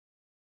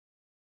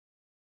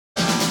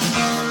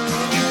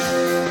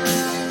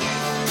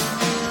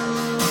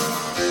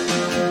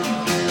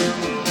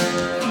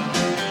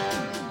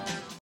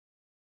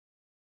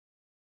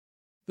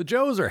The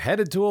Joes are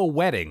headed to a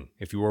wedding,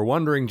 if you were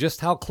wondering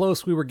just how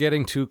close we were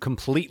getting to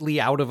completely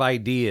out of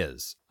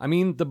ideas. I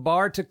mean, the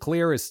bar to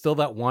clear is still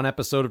that one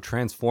episode of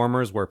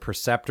Transformers where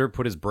Perceptor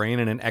put his brain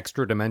in an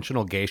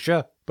extra-dimensional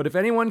geisha, but if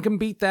anyone can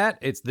beat that,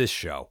 it's this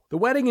show. The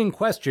wedding in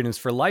question is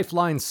for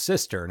Lifeline's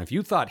sister, and if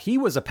you thought he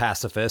was a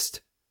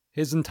pacifist,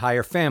 his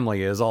entire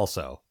family is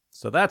also.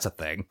 So that's a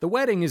thing. The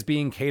wedding is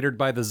being catered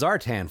by the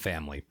Zartan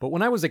family, but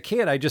when I was a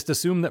kid, I just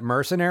assumed that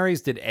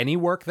mercenaries did any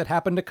work that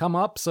happened to come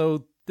up,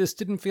 so this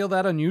didn't feel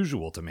that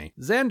unusual to me.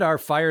 Xandar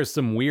fires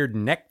some weird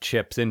neck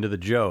chips into the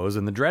Joes,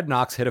 and the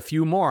Dreadnoks hit a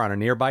few more on a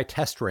nearby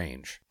test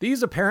range.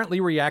 These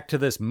apparently react to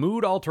this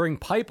mood-altering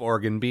pipe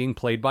organ being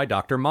played by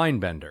Dr.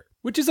 Mindbender,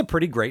 which is a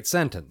pretty great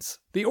sentence.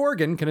 The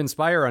organ can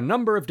inspire a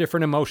number of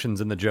different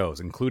emotions in the Joes,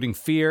 including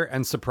fear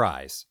and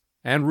surprise.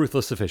 And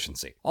ruthless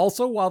efficiency.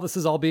 Also, while this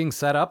is all being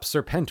set up,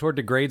 Serpentor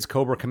degrades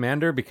Cobra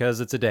Commander because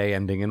it's a day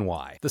ending in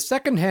Y. The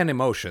second-hand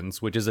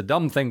emotions, which is a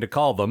dumb thing to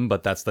call them,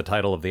 but that's the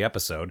title of the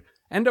episode,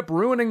 end up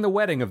ruining the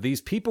wedding of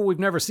these people we've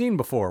never seen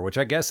before, which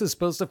I guess is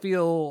supposed to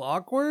feel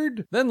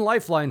awkward? Then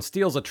Lifeline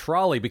steals a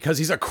trolley because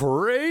he's a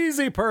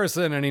crazy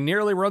person and he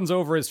nearly runs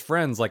over his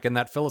friends like in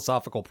that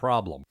philosophical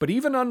problem. But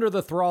even under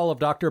the thrall of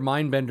Dr.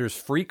 Mindbender's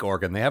freak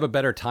organ, they have a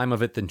better time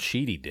of it than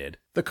Cheaty did.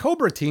 The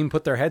Cobra team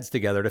put their heads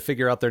together to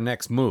figure out their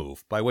next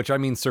move, by which I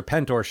mean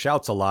Serpentor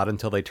shouts a lot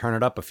until they turn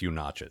it up a few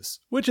notches,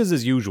 which is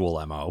his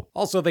usual MO.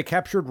 Also, they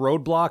captured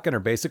Roadblock and are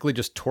basically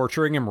just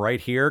torturing him right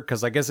here,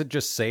 because I guess it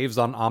just saves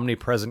on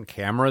omnipresent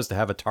cameras to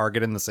have a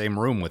target in the same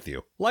room with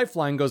you.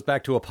 Lifeline goes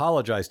back to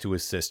apologize to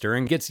his sister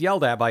and gets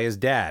yelled at by his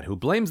dad, who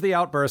blames the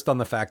outburst on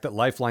the fact that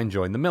Lifeline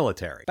joined the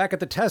military. Back at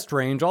the test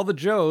range, all the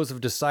Joes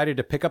have decided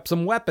to pick up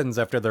some weapons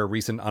after their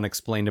recent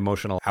unexplained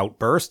emotional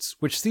outbursts,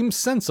 which seems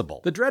sensible.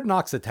 The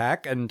Dreadnoks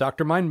attack, and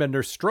Dr.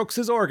 Mindbender strokes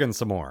his organ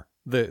some more.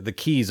 The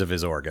keys of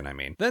his organ, I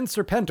mean. Then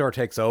Serpentor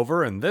takes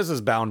over, and this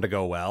is bound to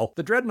go well.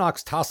 The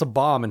Dreadnoks toss a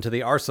bomb into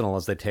the arsenal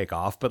as they take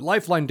off, but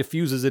Lifeline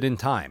defuses it in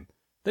time.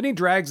 Then he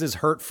drags his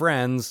hurt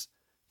friends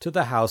to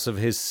the house of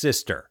his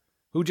sister,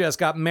 who just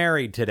got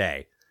married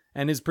today,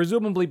 and is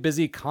presumably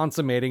busy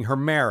consummating her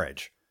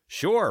marriage.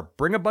 Sure,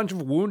 bring a bunch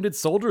of wounded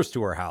soldiers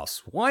to her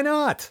house. Why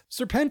not?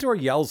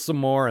 Serpentor yells some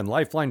more, and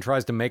Lifeline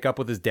tries to make up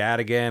with his dad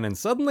again, and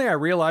suddenly I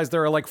realize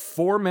there are like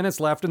 4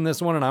 minutes left in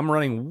this one, and I'm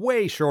running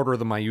way shorter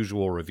than my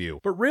usual review.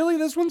 But really,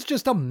 this one's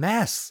just a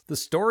mess. The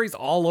story's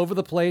all over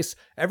the place,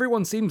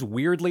 everyone seems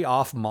weirdly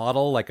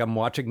off-model, like I'm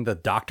watching the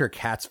Dr.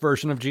 Katz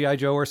version of G.I.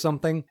 Joe or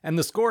something, and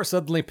the score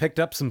suddenly picked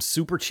up some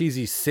super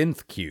cheesy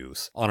synth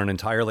cues. On an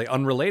entirely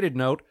unrelated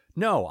note,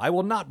 no, I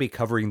will not be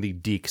covering the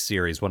Deke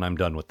series when I'm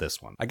done with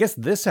this one. I guess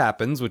this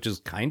happens, which is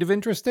kind of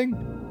interesting.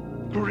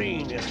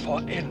 Green is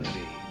for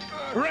envy.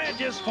 Red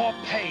is for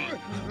pain.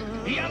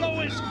 Yellow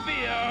is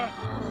fear.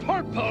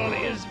 Purple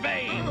is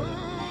vain.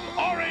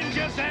 Orange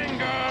is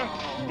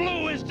anger.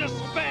 Blue is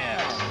despair.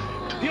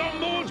 Your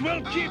moods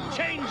will keep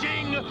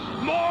changing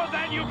more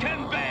than you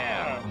can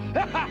bear.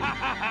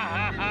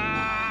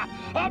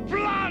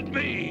 Applaud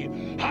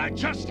me! I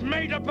just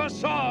made up a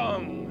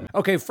song!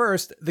 Okay,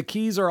 first, the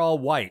keys are all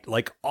white,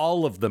 like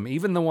all of them,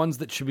 even the ones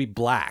that should be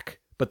black.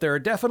 But there are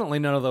definitely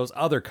none of those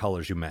other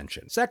colors you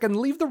mentioned. Second,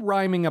 leave the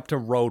rhyming up to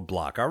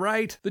Roadblock,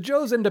 alright? The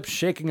Joes end up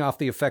shaking off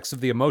the effects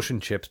of the emotion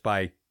chips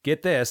by,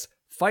 get this,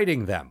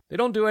 fighting them. They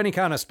don't do any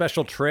kind of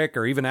special trick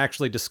or even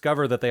actually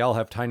discover that they all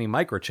have tiny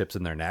microchips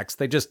in their necks.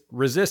 They just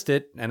resist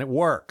it, and it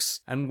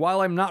works. And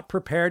while I'm not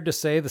prepared to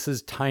say this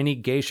is tiny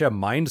geisha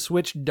mind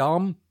switch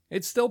dumb,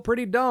 it's still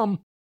pretty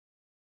dumb.